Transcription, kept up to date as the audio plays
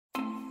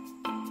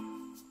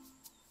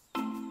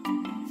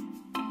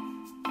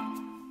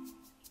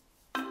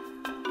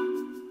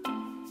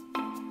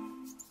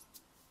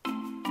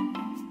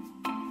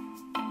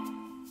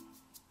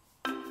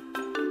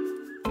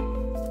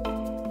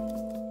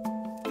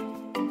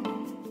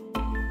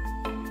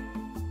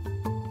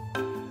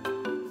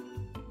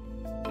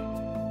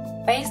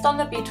Based on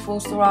the beautiful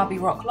Sorabi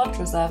Rock Lodge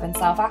Reserve in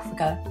South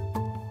Africa,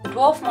 the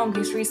Dwarf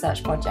Mongoose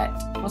Research Project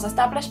was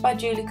established by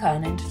Julie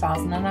Kern in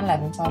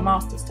 2011 for a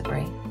master's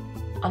degree,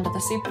 under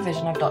the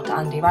supervision of Dr.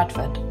 Andy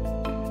Radford.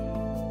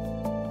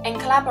 In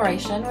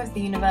collaboration with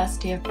the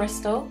University of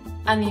Bristol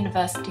and the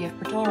University of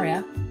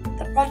Pretoria,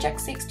 the project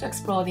seeks to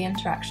explore the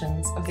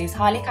interactions of these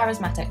highly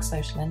charismatic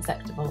social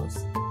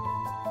insectivores.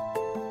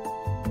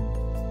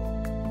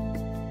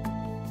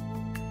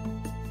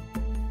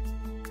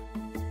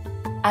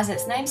 As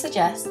its name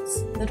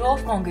suggests, the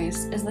dwarf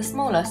mongoose is the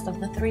smallest of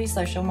the 3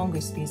 social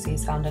mongoose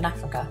species found in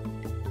Africa.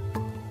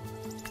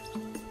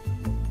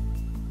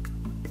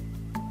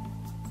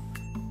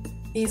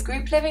 These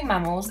group-living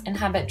mammals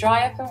inhabit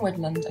dry open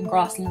woodland and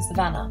grassland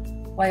savanna,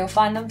 where you'll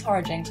find them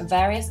foraging for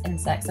various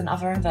insects and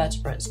other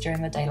invertebrates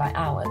during the daylight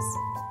hours.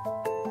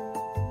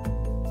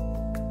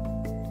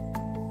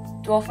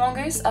 Dwarf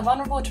mongoose are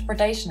vulnerable to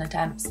predation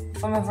attempts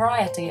from a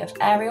variety of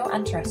aerial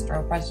and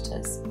terrestrial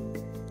predators.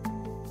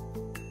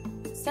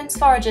 Since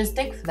foragers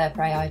dig for their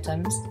prey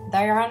items,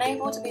 they are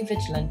unable to be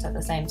vigilant at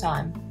the same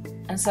time,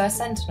 and so a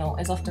sentinel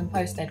is often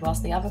posted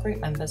whilst the other group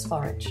members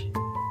forage.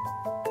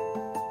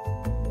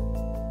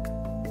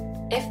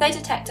 If they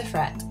detect a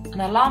threat,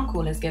 an alarm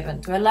call is given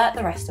to alert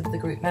the rest of the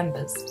group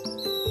members.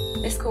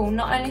 This call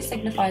not only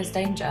signifies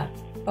danger,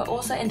 but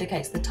also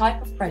indicates the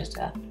type of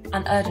predator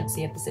and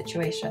urgency of the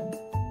situation.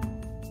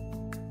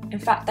 In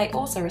fact, they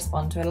also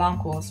respond to alarm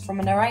calls from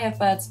an array of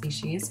bird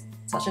species,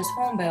 such as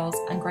hornbills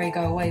and grey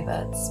go-away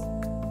birds.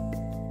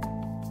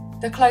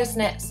 The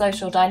close-knit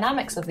social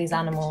dynamics of these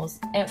animals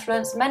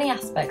influence many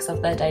aspects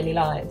of their daily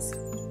lives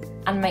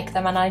and make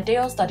them an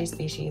ideal study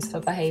species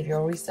for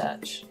behavioural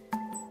research.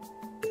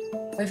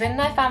 Within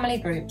their family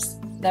groups,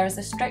 there is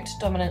a strict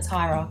dominance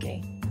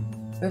hierarchy,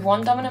 with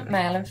one dominant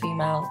male and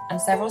female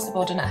and several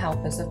subordinate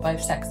helpers of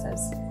both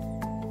sexes.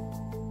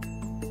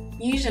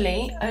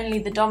 Usually, only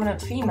the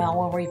dominant female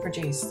will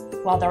reproduce,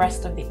 while the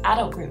rest of the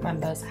adult group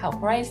members help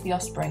raise the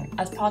offspring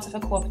as part of a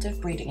cooperative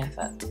breeding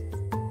effort.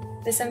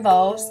 This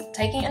involves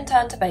taking in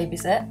turn to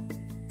babysit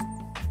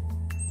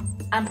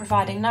and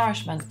providing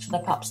nourishment for the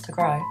pups to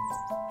grow.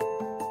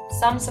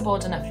 Some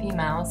subordinate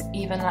females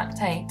even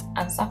lactate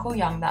and suckle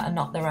young that are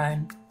not their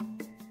own.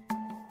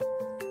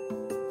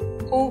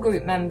 All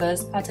group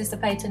members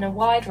participate in a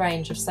wide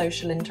range of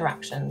social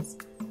interactions,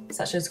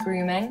 such as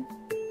grooming,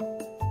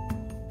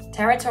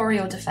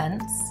 territorial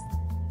defence,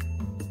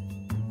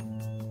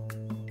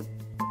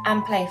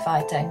 and play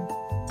fighting.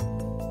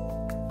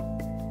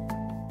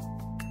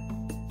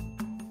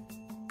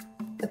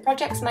 The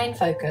project's main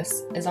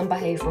focus is on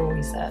behavioural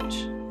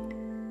research.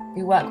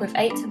 We work with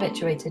 8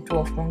 habituated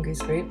dwarf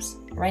mongoose groups,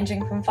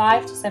 ranging from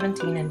 5 to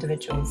 17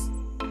 individuals,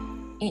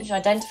 each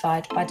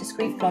identified by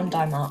discrete blonde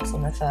dye marks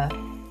on their fur.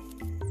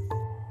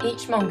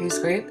 Each mongoose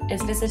group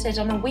is visited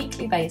on a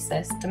weekly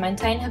basis to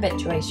maintain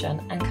habituation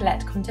and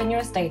collect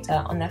continuous data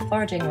on their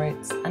foraging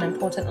routes and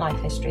important life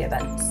history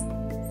events.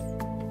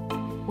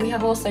 We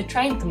have also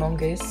trained the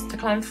mongoose to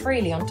climb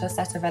freely onto a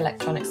set of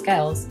electronic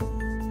scales,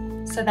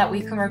 so that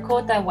we can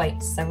record their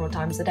weights several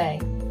times a day.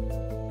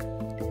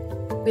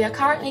 We are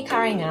currently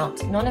carrying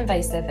out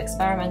non-invasive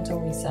experimental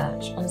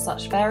research on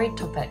such varied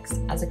topics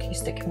as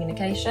acoustic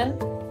communication,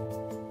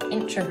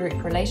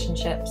 intra-group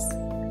relationships,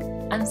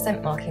 and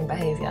scent marking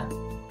behaviour.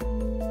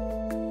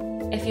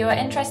 If you are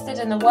interested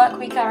in the work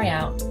we carry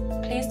out,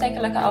 please take a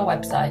look at our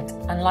website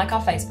and like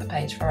our Facebook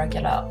page for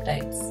regular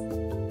updates.